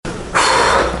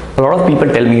A lot of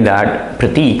people tell me that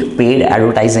Prateek, paid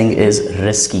advertising is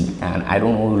risky and I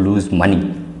don't want to lose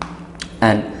money.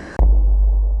 And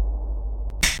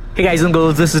hey guys and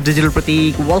girls, this is Digital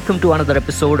Prateek. Welcome to another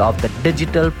episode of the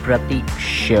Digital Prateek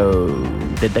Show.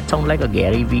 Did that sound like a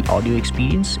Gary Vee audio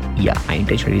experience? Yeah, I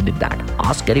intentionally did that.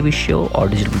 Ask Gary Vee Show or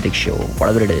Digital Prateek Show,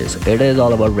 whatever it is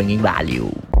all about bringing value.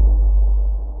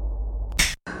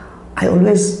 I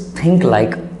always think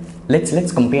like,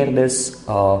 let's compare this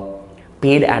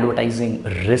paid advertising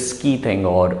risky thing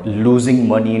or losing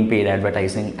money in paid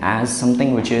advertising as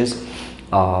something which is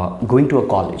going to a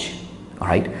college. All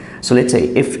right, so let's say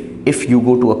if you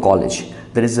go to a college,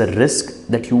 there is a risk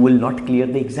that you will not clear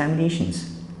the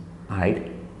examinations. All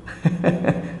right,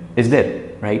 is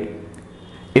there, right?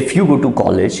 If you go to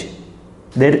college,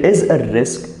 there is a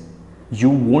risk you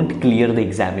won't clear the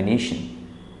examination.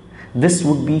 This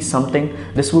would be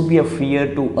a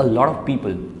fear to a lot of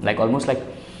people, like almost like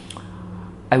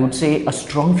I would say a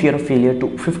strong fear of failure to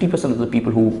 50% of the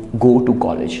people who go to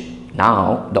college.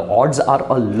 Now the odds are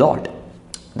a lot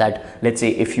that, let's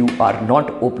say, if you are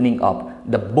not opening up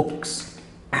the books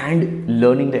and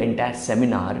learning the entire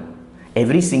seminar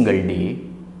every single day,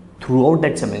 throughout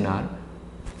that seminar,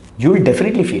 you will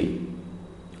definitely fail.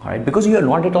 All right, because you are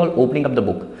not at all opening up the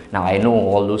book. Now I know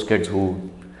all those kids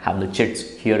who have the chits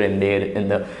here and there in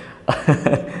the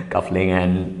cuffling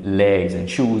and legs and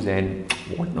shoes and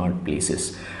whatnot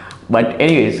places. But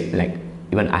anyways, like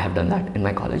even I have done that in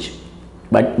my college.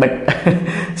 But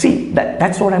see,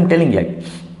 that's what I'm telling you. Like,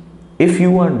 if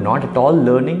you are not at all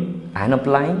learning and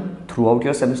applying throughout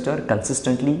your semester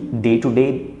consistently, day to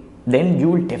day, then you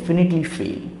will definitely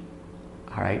fail.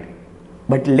 All right.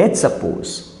 But let's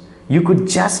suppose you could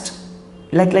just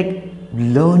like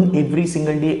learn every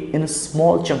single day in a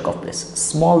small chunk of this,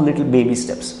 small little baby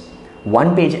steps,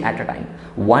 one page at a time,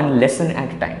 one lesson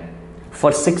at a time,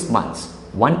 for 6 months,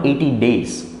 180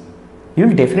 days.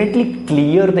 You'll definitely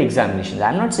clear the examinations.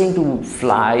 I'm not saying to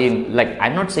fly in, like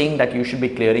I'm not saying that you should be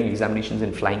clearing examinations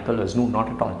in flying colors. No, not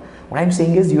at all. What I'm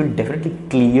saying is you'll definitely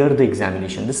clear the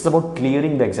examination. This is about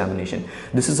clearing the examination.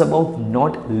 This is about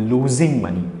not losing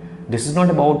money. This is not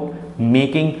about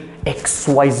making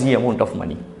XYZ amount of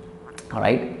money. All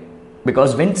right.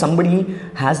 Because when somebody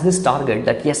has this target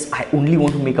that yes, I only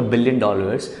want to make $1 billion,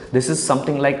 this is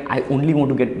something like I only want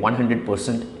to get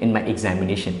 100% in my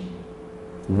examination.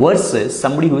 Versus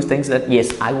somebody who thinks that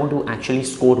yes, I want to actually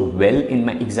score well in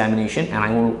my examination and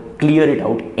I want to clear it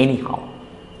out anyhow.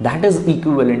 That is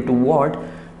equivalent to what?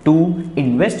 To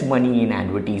invest money in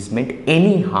advertisement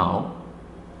anyhow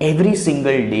every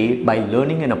single day by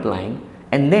learning and applying,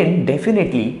 and then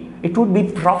definitely it would be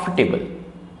profitable.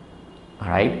 All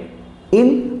right,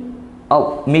 in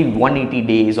maybe 180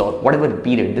 days or whatever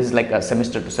period. This is like a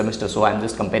semester to semester, so I'm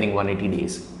just comparing 180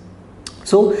 days.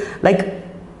 So like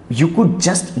you could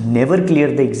just never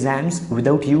clear the exams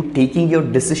without you taking your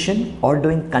decision or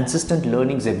doing consistent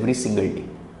learnings every single day.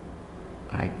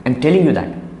 All right, I'm telling you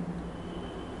that.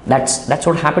 That's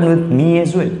what happened with me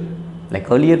as well. Like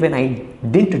earlier when I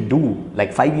didn't do,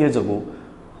 like 5 years ago,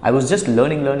 I was just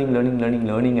learning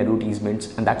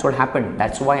advertisements, and that's what happened.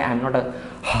 That's why I'm not a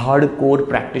hardcore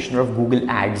practitioner of Google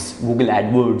Ads, Google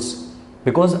AdWords,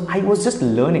 because I was just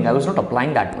learning. I was not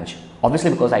applying that much. Obviously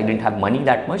because I didn't have money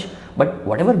that much, but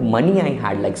whatever money I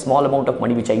had, like small amount of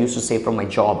money which I used to save from my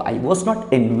job, I was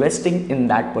not investing in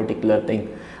that particular thing.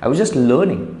 I was just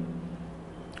learning.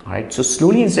 All right. So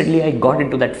slowly and steadily I got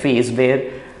into that phase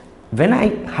where when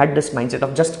I had this mindset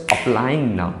of just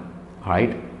applying now, all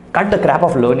right, cut the crap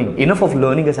of learning. Enough of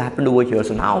learning has happened over here.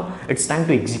 So now it's time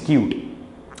to execute.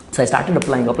 So I started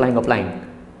applying.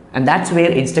 And that's where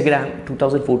Instagram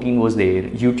 2014 was there,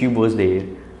 YouTube was there,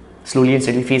 slowly and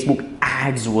steadily Facebook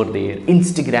ads were there,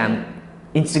 Instagram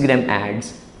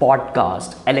ads,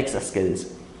 podcast, Alexa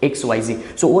skills,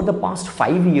 XYZ. So over the past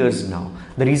 5 years now,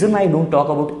 the reason why I don't talk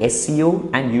about SEO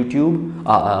and YouTube,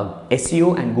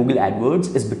 SEO and Google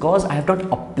AdWords is because I have not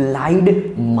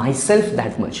applied myself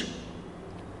that much.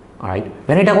 All right.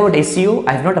 When I talk about SEO,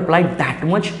 I have not applied that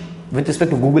much with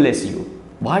respect to Google SEO.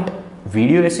 But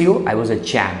video SEO, I was a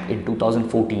champ in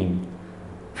 2014,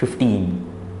 15,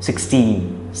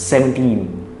 16,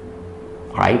 17.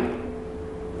 All right.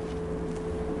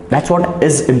 That's what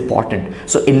is important.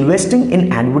 So investing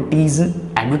in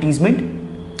advertisement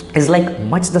is like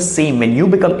much the same. When you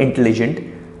become intelligent,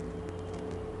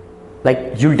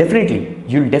 like you'll definitely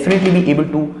be able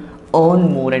to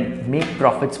earn more and make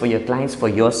profits for your clients, for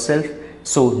yourself.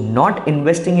 So not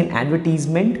investing in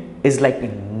advertisement is like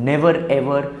never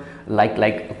ever like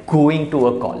going to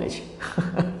a college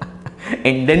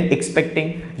and then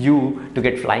expecting you to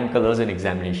get flying colors in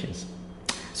examinations.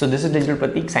 So this is Digital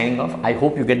Pratik signing off. I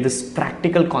hope you get this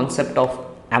practical concept of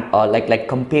like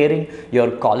comparing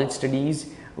your college studies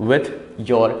with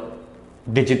your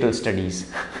digital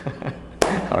studies.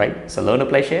 All right, so learn,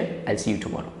 apply, share. I'll see you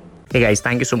tomorrow. Hey guys,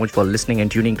 thank you so much for listening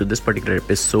and tuning to this particular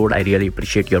episode. I really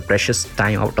appreciate your precious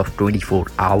time out of 24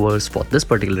 hours for this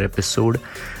particular episode.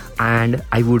 And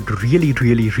I would really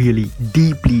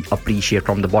deeply appreciate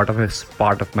from the bottomest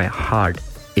part of my heart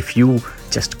if you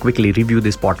just quickly review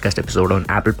this podcast episode on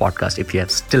Apple Podcast if you have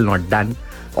still not done,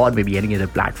 or maybe any other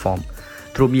platform.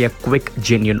 Throw me a quick,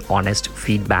 genuine, honest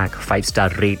feedback, 5-star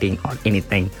rating or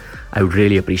anything. I would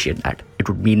really appreciate that. It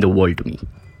would mean the world to me.